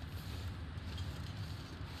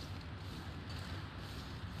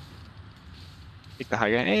 Take the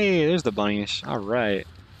high ground. Hey, there's the bunnies. All right.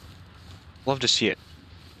 Love to see it.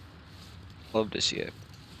 Love to see it.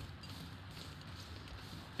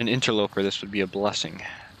 An interloper, this would be a blessing.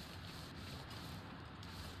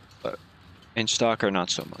 But in Stalker,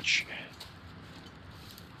 not so much.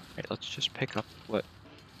 Alright, let's just pick up what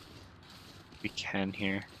we can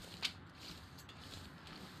here.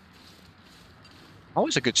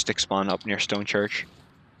 Always a good stick spawn up near Stone Church.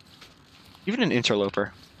 Even an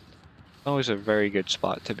interloper. Always a very good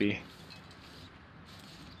spot to be.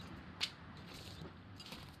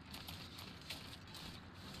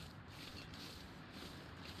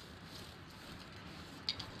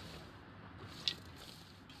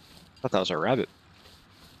 Thought that was a rabbit.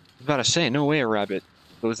 I was about to say, no way a rabbit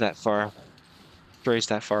goes that far, strays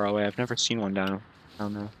that far away. I've never seen one down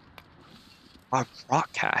there. A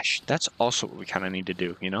rock cache. That's also what we kind of need to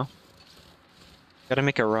do, you know? Gotta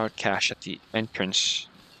make a rock cache at the entrance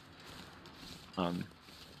of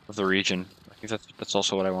the region. I think that's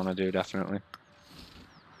also what I want to do, definitely.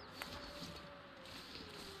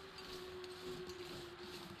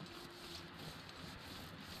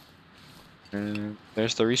 And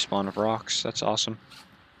there's the respawn of rocks. That's awesome.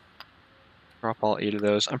 Drop all 8 of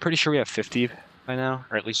those. I'm pretty sure we have 50 by now,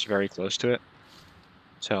 or at least very close to it.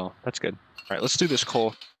 So that's good. All right, let's do this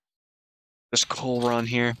coal run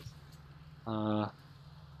here.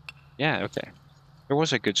 Yeah, okay. There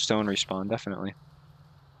was a good stone respawn, definitely.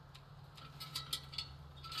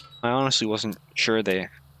 I honestly wasn't sure they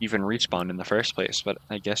even respawned in the first place, but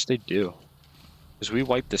I guess they do. Because we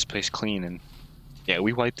wiped this place clean, and yeah,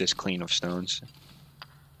 we wiped this clean of stones.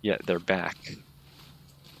 Yet they're back.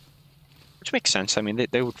 Which makes sense. I mean,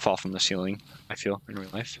 they would fall from the ceiling, I feel, in real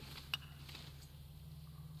life.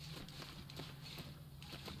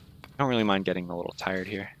 I don't really mind getting a little tired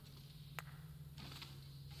here.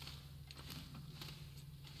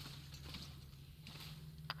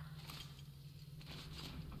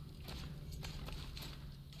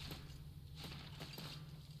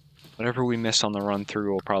 Whatever we miss on the run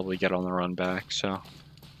through, we'll probably get on the run back, so.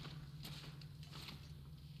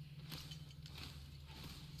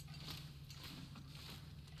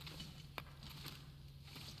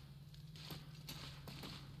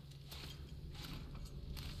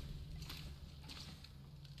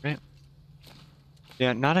 Right.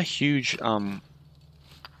 Yeah, not a huge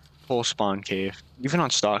full spawn cave. Even on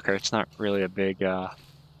Stalker, it's not really a big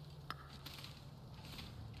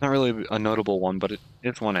not really a notable one, but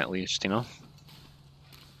it's one at least, you know?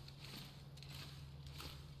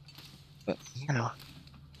 But, you know,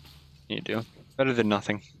 you do. Better than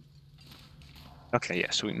nothing. Okay, yeah,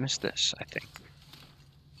 so we missed this, I think.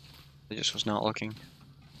 I just was not looking.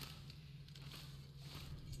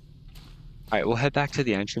 Alright, we'll head back to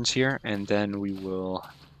the entrance here, and then we will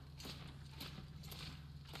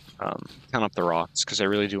count up the rocks, because I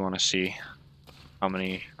really do want to see how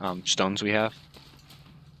many stones we have.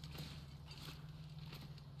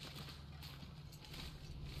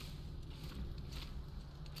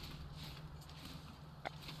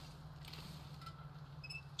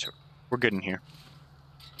 So, we're good in here.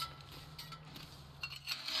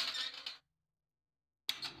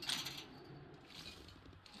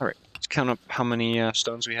 Alright, let's count up how many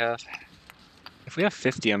stones we have. If we have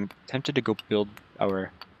 50, I'm tempted to go build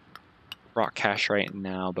our rock cache right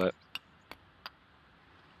now, but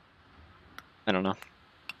I don't know.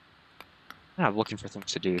 I'm looking for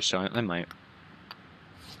things to do, so I might.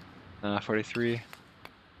 43.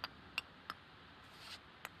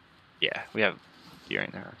 Yeah, we have D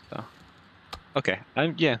right now, so. Okay,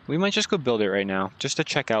 yeah, we might just go build it right now, just to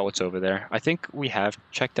check out what's over there. I think we have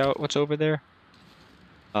checked out what's over there.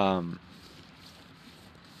 Um,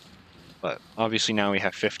 but obviously now we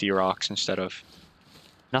have 50 rocks instead of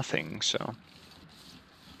nothing, so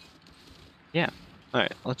yeah.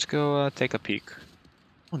 Alright, let's go take a peek.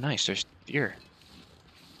 Oh, nice, there's deer.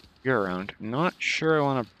 Deer around. Not sure I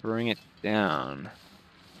want to bring it down.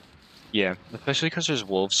 Yeah, especially because there's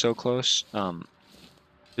wolves so close.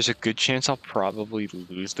 There's a good chance I'll probably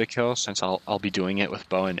lose the kill since I'll be doing it with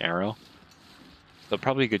bow and arrow. So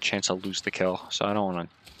probably a good chance I'll lose the kill, so I don't want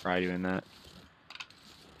to try doing that.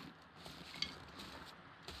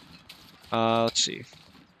 Let's see.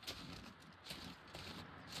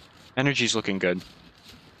 Energy's looking good.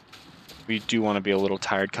 We do want to be a little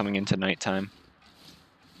tired coming into nighttime.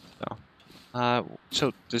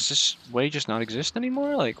 So does this way just not exist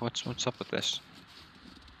anymore? Like, what's up with this?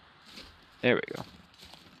 There we go.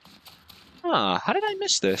 Ah, how did I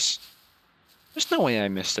miss this? There's no way I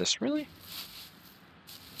missed this, really?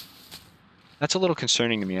 That's a little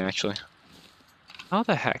concerning to me, actually. How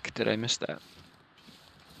the heck did I miss that?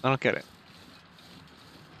 I don't get it.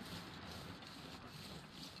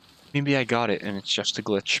 Maybe I got it and it's just a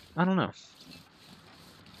glitch. I don't know.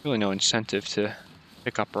 Really no incentive to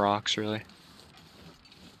pick up rocks, really.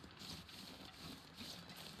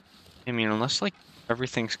 I mean, unless, like,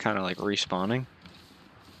 everything's kind of, like, respawning.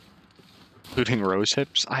 Including rose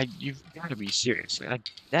hips. You've got to be serious. Like, I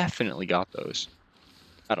definitely got those.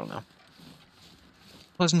 I don't know.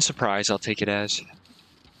 Pleasant surprise, I'll take it as.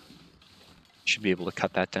 Should be able to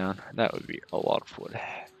cut that down. That would be a lot of wood.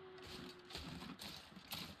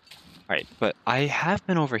 Alright, but I have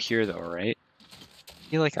been over here though, right? I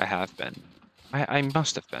feel like I have been. I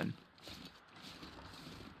must have been.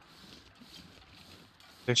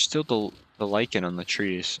 There's still the lichen on the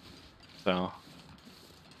trees, so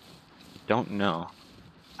I don't know.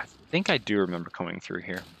 I think I do remember coming through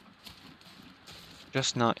here.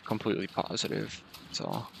 Just not completely positive, that's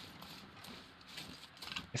all.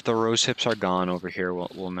 If the rose hips are gone over here,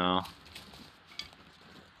 we'll know.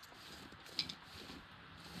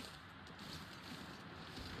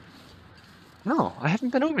 No, I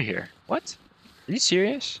haven't been over here. What? Are you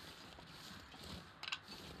serious?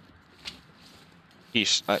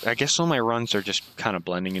 Jeez, I guess all my runs are just kind of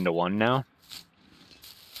blending into one now.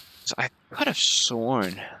 So I could have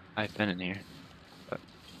sworn I've been in here. But...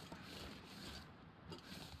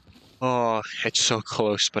 Oh, it's so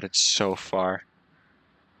close, but it's so far.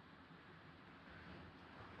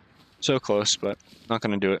 So close, but not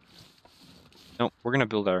gonna do it. Nope, we're gonna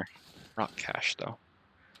build our rock cache though.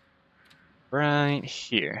 Right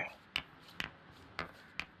here.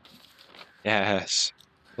 Yes.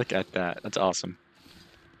 Look at that. That's awesome.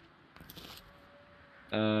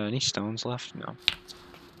 Any stones left? No.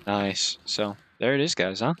 Nice. So there it is,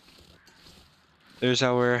 guys, huh? There's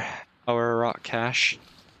our rock cache.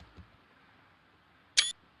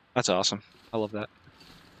 That's awesome. I love that.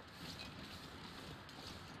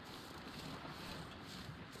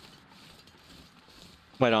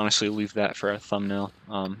 Might honestly leave that for a thumbnail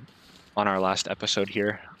on our last episode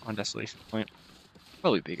here on Desolation Point.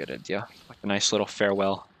 Probably be a good idea. Like a nice little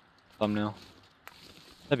farewell thumbnail.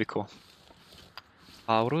 That'd be cool.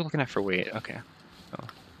 What are we looking at for weight? Okay. So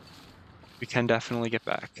we can definitely get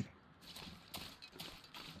back.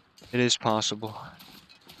 It is possible.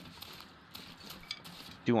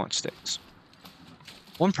 Do want sticks.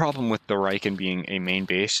 One problem with the Riken being a main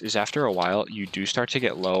base is after a while you do start to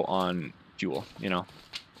get low on fuel, you know,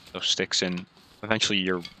 those sticks, and eventually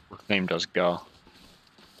your reclaim does go.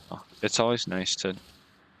 It's always nice to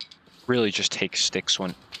really just take sticks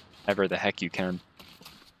whenever the heck you can.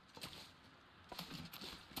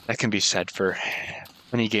 That can be said for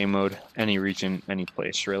any game mode, any region, any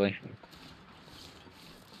place, really.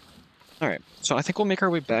 Alright, so I think we'll make our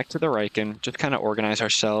way back to the Riken, just kind of organize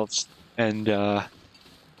ourselves, and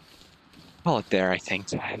call it there, I think.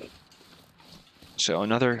 So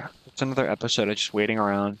it's another episode of just waiting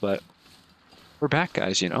around, but we're back,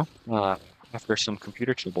 guys, you know? After some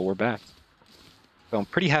computer trouble, we're back. So I'm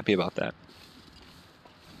pretty happy about that.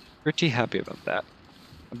 Pretty happy about that.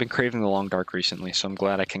 I've been craving the Long Dark recently, so I'm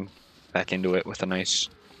glad I can back into it with a nice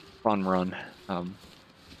fun run.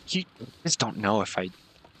 You just don't know if I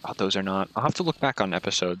got those or not. I'll have to look back on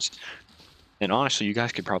episodes. And honestly, you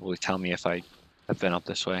guys could probably tell me if I have been up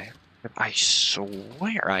this way. But I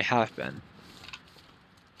swear I have been.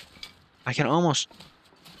 I can almost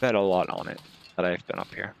bet a lot on it that I've been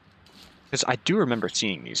up here. Because I do remember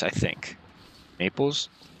seeing these, I think. Maples?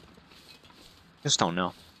 Just don't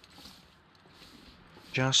know.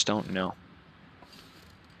 Just don't know.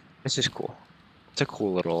 This is cool. It's a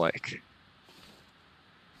cool little, like,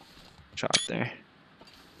 shot there.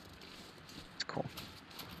 It's cool.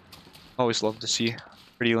 Always love to see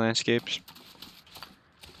Pretty landscapes.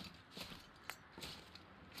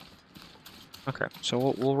 Okay,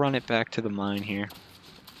 so we'll run it back to the mine here.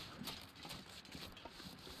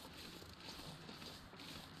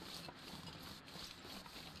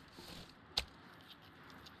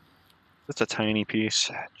 Just a tiny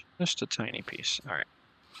piece. Just a tiny piece. All right.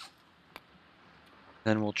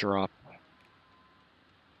 Then we'll drop.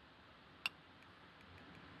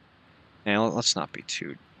 Now let's not be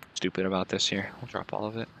too stupid about this here. We'll drop all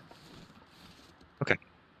of it. Okay.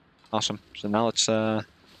 Awesome. So now let's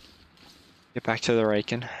get back to the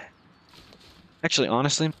Riken. Actually,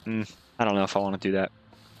 honestly, I don't know if I want to do that.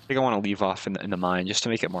 I think I want to leave off in the mine just to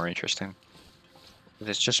make it more interesting.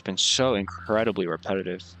 It's just been so incredibly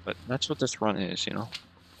repetitive, but that's what this run is, you know?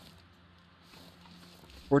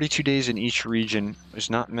 42 days in each region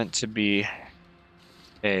is not meant to be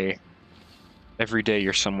a every day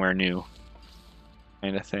you're somewhere new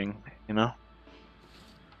kind of thing, you know?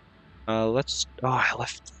 Oh, I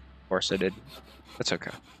left. Of course I did. That's okay.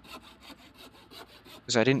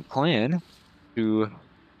 Because I didn't plan to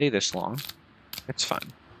stay this long. It's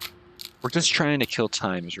fine. We're just trying to kill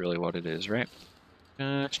time is really what it is, right?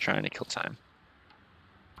 Just trying to kill time.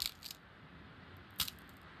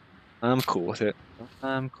 I'm cool with it.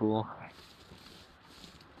 I'm cool.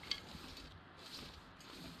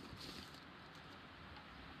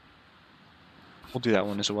 We'll do that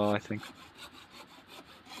one as well, I think.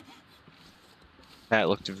 That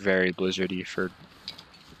looked very blizzardy for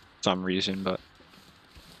some reason, but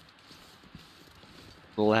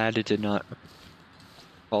glad it did not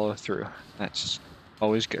follow through. That's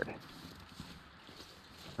always good.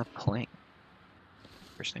 Not playing.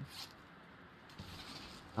 Interesting.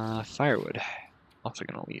 Firewood. Also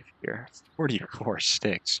gonna leave here. 44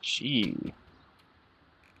 sticks. Gee.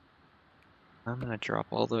 I'm gonna drop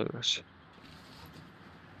all those.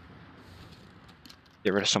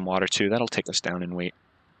 Get rid of some water too. That'll take us down in weight.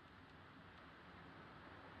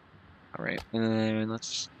 All right, and then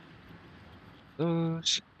let's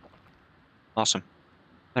those. Awesome.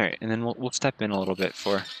 All right, and then we'll step in a little bit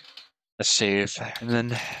for a save, and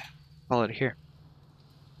then call it here.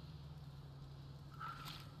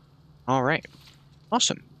 All right,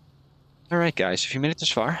 awesome. All right, guys, if you made it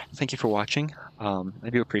this far, thank you for watching. I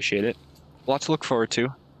do appreciate it. A lot to look forward to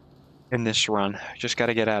in this run. Just got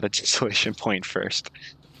to get out of Desolation Point first.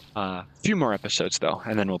 A few more episodes though,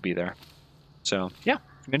 and then we'll be there. So yeah,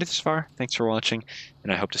 if you made it this far, thanks for watching,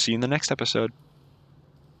 and I hope to see you in the next episode.